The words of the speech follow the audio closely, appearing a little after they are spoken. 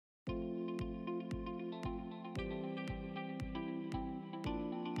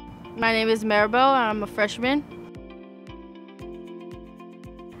My name is Maribel, and I'm a freshman.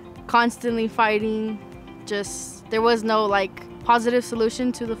 Constantly fighting, there was no positive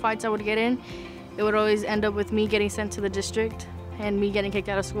solution to the fights I would get in. It would always end up with me getting sent to the district and me getting kicked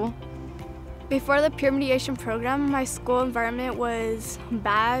out of school. Before the peer mediation program, my school environment was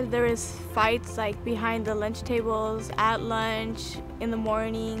bad. There was fights behind the lunch tables, at lunch, in the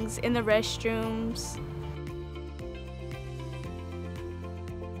mornings, in the restrooms.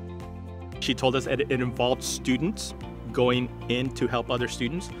 She told us that it involved students going in to help other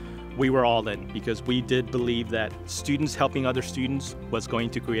students. We were all in because we did believe that students helping other students was going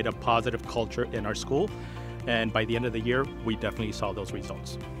to create a positive culture in our school. And by the end of the year, we definitely saw those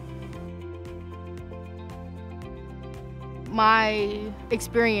results. My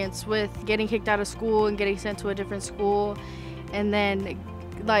experience with getting kicked out of school and getting sent to a different school, and then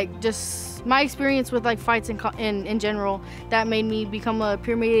just my experience with fights in general, that made me become a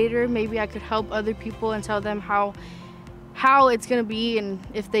peer mediator. Maybe I could help other people and tell them how it's going to be, and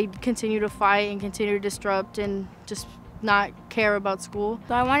if they continue to fight and continue to disrupt and just not care about school.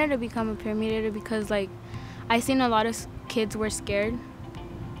 So I wanted to become a peer mediator because I seen a lot of kids were scared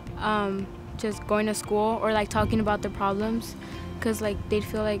just going to school or talking about their problems because they'd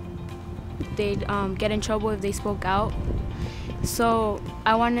feel they'd get in trouble if they spoke out. So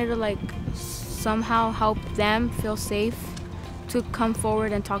I wanted to somehow help them feel safe to come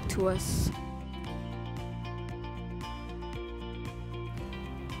forward and talk to us.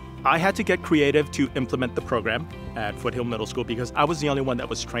 I had to get creative to implement the program at Foothill Middle School because I was the only one that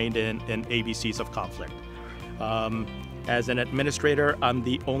was trained in ABCs of conflict. As an administrator, I'm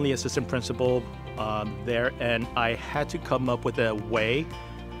the only assistant principal there, and I had to come up with a way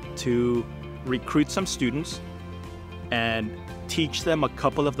to recruit some students and teach them a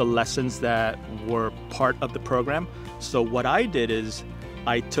couple of the lessons that were part of the program. So what I did is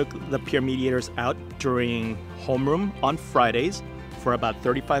I took the peer mediators out during homeroom on Fridays for about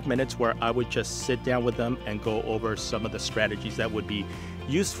 35 minutes where I would just sit down with them and go over some of the strategies that would be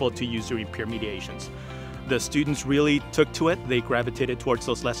useful to use during peer mediations. The students really took to it. They gravitated towards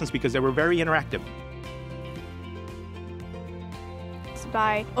those lessons because they were very interactive.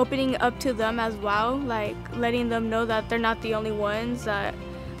 By opening up to them as well, letting them know that they're not the only ones, that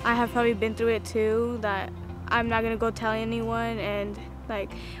I have probably been through it too, that I'm not gonna go tell anyone, and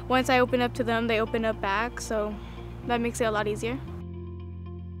once I open up to them, they open up back, so that makes it a lot easier.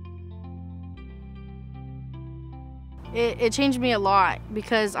 It changed me a lot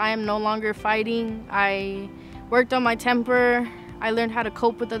because I am no longer fighting. I worked on my temper. I learned how to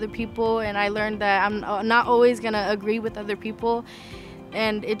cope with other people, and I learned that I'm not always gonna agree with other people.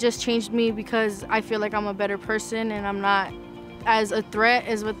 And it just changed me because I feel like I'm a better person and I'm not as a threat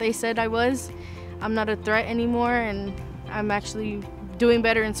as what they said I was. I'm not a threat anymore, and I'm actually doing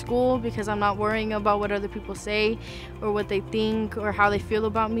better in school because I'm not worrying about what other people say or what they think or how they feel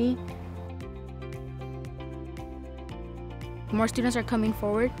about me. More students are coming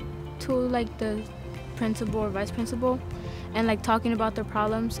forward to the principal or vice principal and talking about their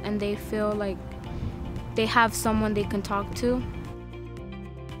problems, and they feel like they have someone they can talk to.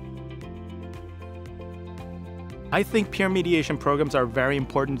 I think peer mediation programs are very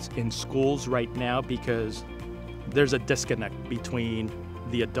important in schools right now because there's a disconnect between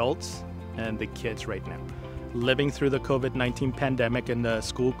the adults and the kids right now. Living through the COVID-19 pandemic and the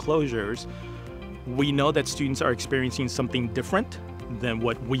school closures, we know that students are experiencing something different than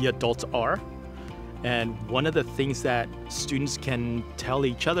what we adults are. And one of the things that students can tell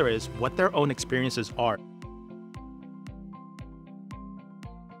each other is what their own experiences are.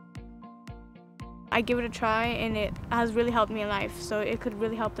 I give it a try, and it has really helped me in life, so it could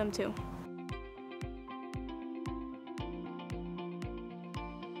really help them too.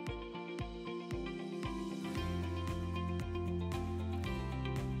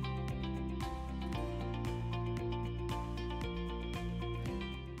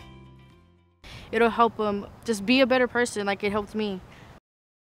 It'll help them just be a better person like it helped me.